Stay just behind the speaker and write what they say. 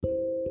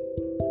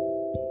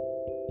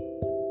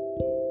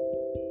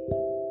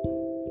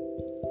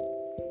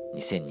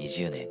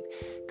2020年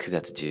9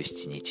月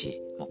17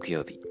日木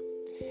曜日、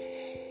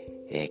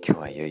今日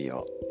はいよい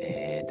よ、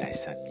第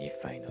3ニーフ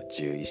ァイの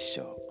11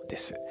章で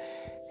す。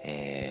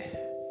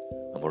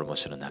モルモン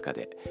書の中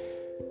で、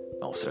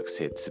おそらく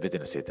全て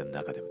の聖典の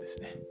中でもです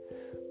ね、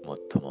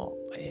最も、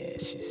神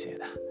聖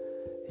な、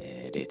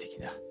霊的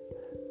な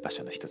場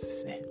所の一つで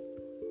すね。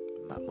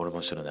モルモ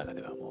ン書の中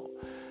ではもう、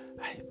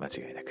間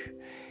違いなく、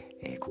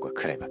ここは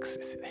クライマックス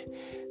ですよね。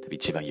多分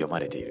一番読ま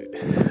れている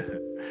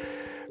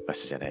場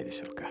所じゃないでし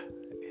ょうか。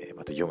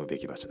また読むべ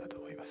き場所だと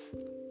思います。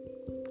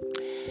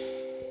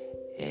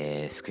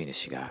救い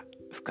主が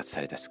復活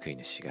された救い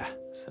主が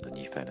その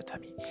ニーファイの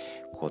民、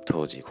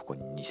当時ここ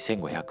に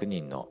2500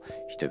人の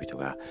人々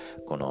が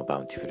このバ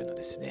ウンティフルの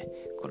ですね、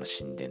この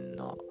神殿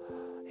の、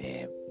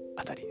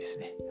あたりにです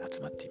ね集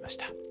まっていまし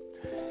た。本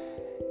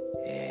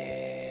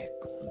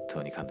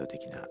当に感動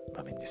的な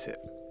場面です。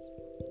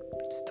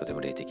とて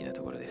も霊的な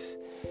ところです。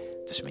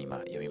私も今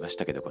読みまし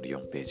たけど、この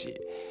4ページ、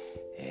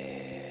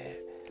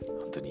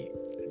本当に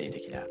霊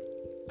的な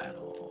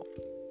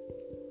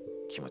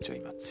気持ちを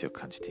今強く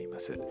感じていま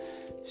す。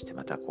そして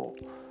またも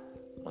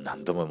う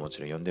何度ももち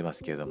ろん読んでま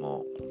すけれど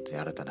も、本当に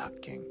新たな発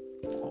見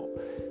を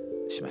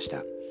しまし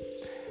た。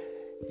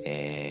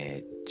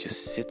10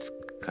節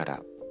か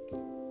ら、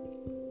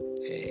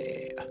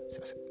すい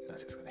ません、何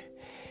節ですかね。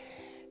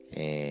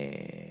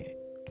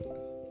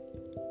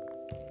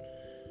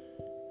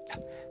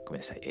ごめん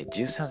なさい。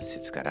13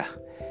節から、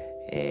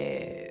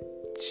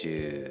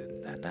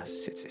17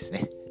節です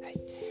ね。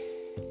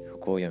こ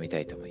こを読みた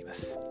いと思いま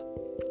す。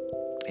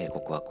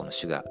ここはこの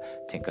主が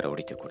天から降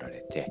りてこら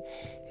れて、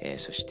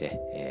そし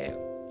て、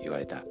言わ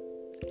れた、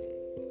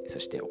そ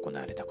して行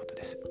われたこと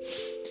です。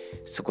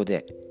そこ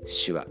で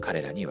主は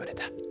彼らに言われ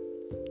た。立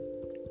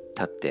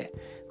って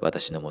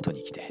私のもと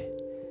に来て、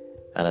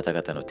あなた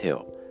方の手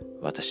を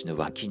私の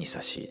脇に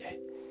差し入れ、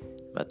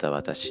また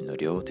私の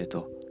両手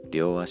と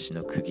両足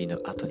の釘の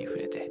跡に触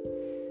れて、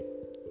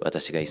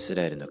私がイス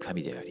ラエルの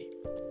神であり、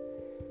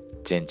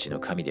全地の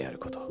神である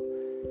こと、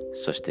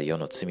そして世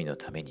の罪の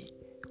ために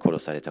殺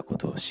されたこ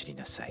とを知り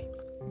なさい。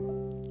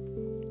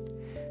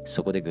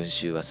そこで群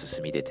衆は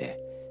進み出て、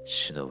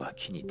主の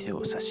脇に手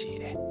を差し入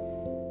れ、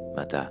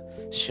また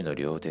主の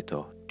両手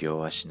と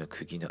両足の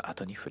釘の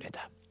跡に触れ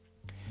た。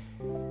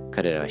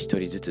彼らは一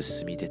人ずつ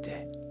進み出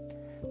て、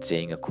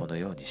全員がこの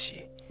ように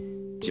し、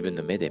自分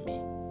の目で見、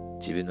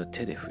自分の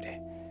手で触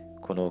れ、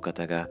このお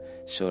方が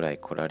将来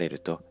来られる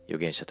と預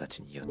言者た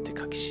ちによって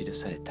書き記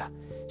された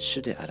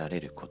主であられ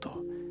ること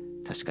を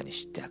確かに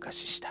知って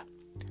証しした。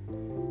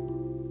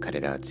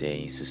彼らは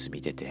全員進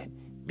み出て、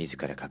自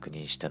ら確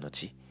認した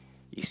後、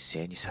一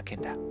斉に叫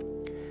んだ。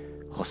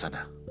ホサ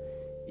ナ、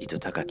糸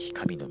高き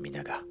神の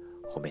皆が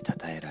褒めた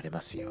たえられ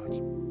ますよう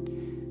に。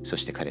そ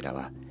して彼ら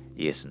は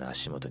イエスの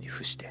足元に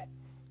伏して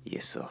イエ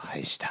スを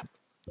拝した。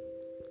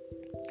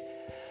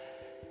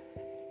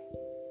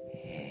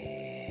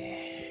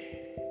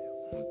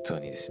本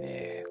当にです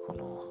ね、こ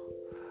の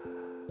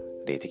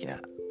霊的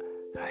な、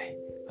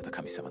また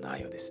神様の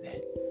愛をです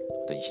ね、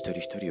本当に一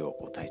人一人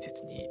を大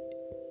切に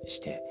し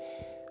て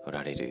お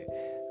られる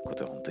こ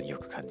とを本当によ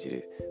く感じ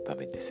る場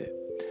面です。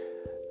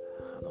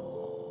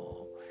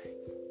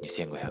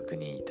2500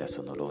人いた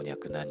その老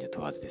若男女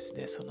問わずです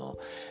ね、その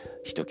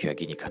ひときわ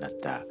義にかなっ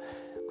た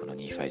この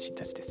ニーファイ人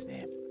たちです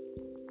ね、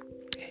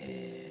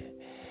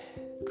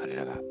彼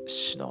らが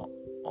主の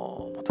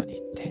もと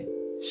に行って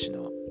主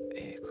の、こ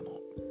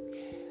の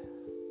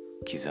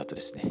傷跡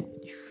ですね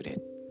に触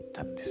れ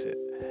たんです。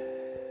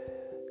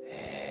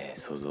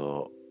想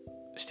像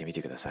してみ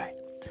てください。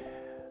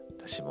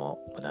私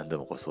も何度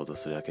も想像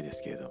するわけで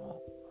すけれど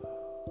も、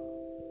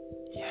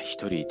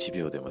一人1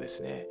秒でもで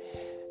すね、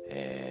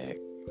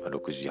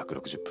約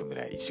60分ぐ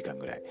らい、1時間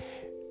ぐらい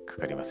か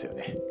かりますよ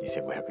ね。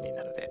2500人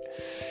なので、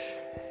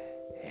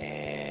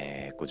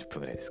50分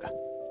ぐらいですか。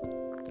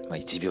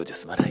1秒じゃ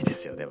済まないで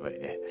すよね、やっぱり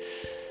ね。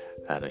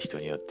人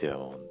によっては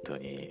本当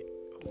に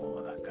も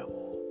う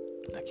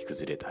泣き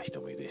崩れた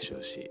人もいるでしょ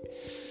うし、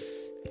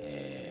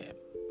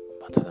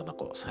ただ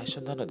最初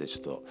なのでち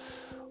ょっと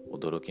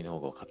驚きの方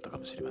が多かったか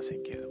もしれませ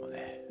んけれども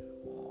ね、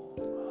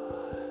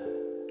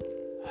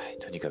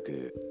とにか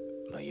く、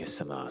イエス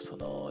様はそ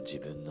の自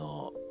分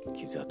の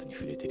傷跡に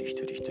触れている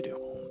一人一人を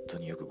本当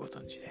によくご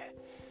存知で、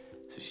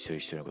そして一人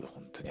一人のことを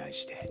本当に愛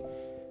して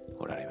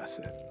おられま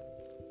す。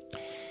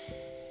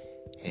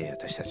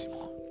私たち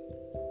も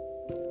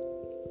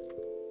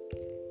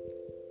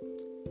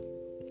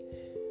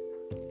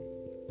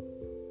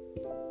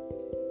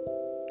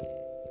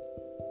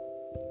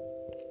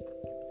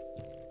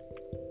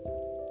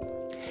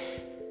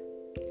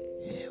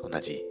同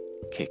じ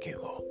経験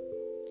を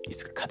い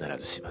つか必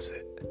ずします。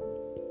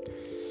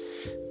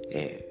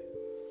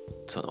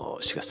その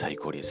主が再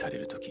降臨され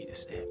る時にで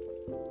すね、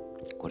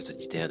これと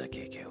似たような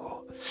経験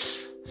を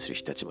する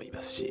人たちもい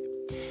ますし、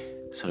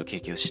その経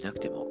験をしなく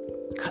ても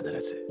必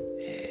ず、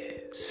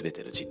全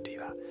ての人類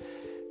は、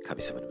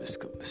神様の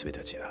息子娘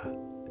たちは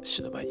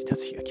主の前に立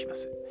つ日が来ま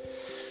す。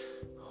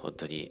本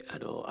当に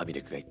アミ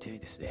レクが言ったように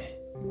ですね、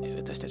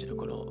私たちの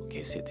この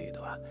現世という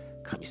のは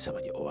神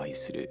様にお会い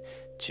する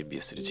準備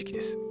をする時期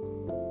です。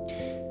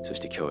そし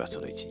て今日が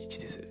その一日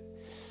です。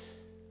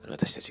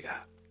私たち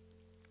が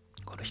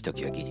このひと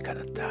きわ義にか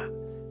なった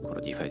この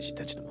ニファイ人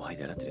たちの模範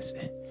に倣ってです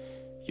ね、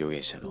預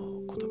言者の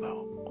言葉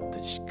を本当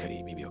にしっか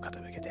り耳を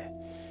傾けて、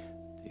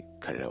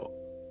彼らを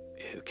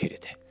受け入れ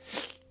て、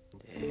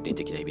霊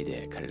的な意味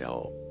で彼ら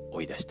を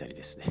追い出したり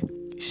ですね、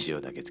石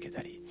を投げつけ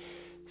たり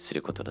す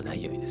ることのな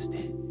いようにです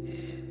ね、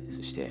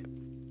そして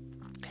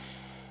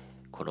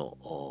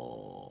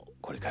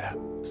これから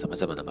さま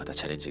ざまなまた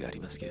チャレンジがあり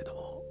ますけれど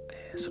も、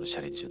そのチ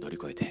ャレンジを乗り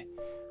越えて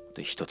本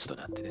当に一つと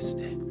なってです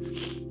ね、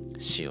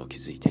シオンを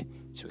築いて、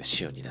それが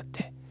シオンになっ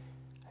て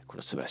こ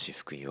の素晴らしい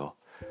福音を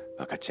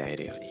分かち合え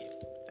るように、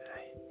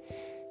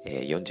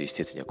41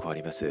節にはこうあ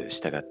ります。し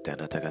たがってあ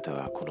なた方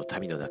はこの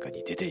民の中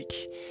に出て行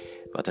き、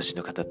私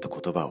の語った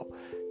言葉を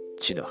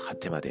地の果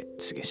てまで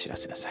告げ知ら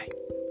せなさい。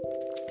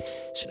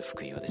主の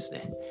福音をです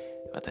ね、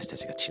私た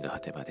ちが地の果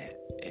てまで、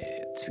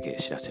告げ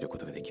知らせるこ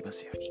とができま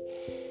すように、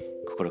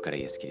心から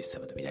イエス・キリス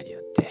ト様の皆によ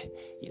って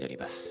祈り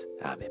ます。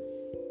アーメン。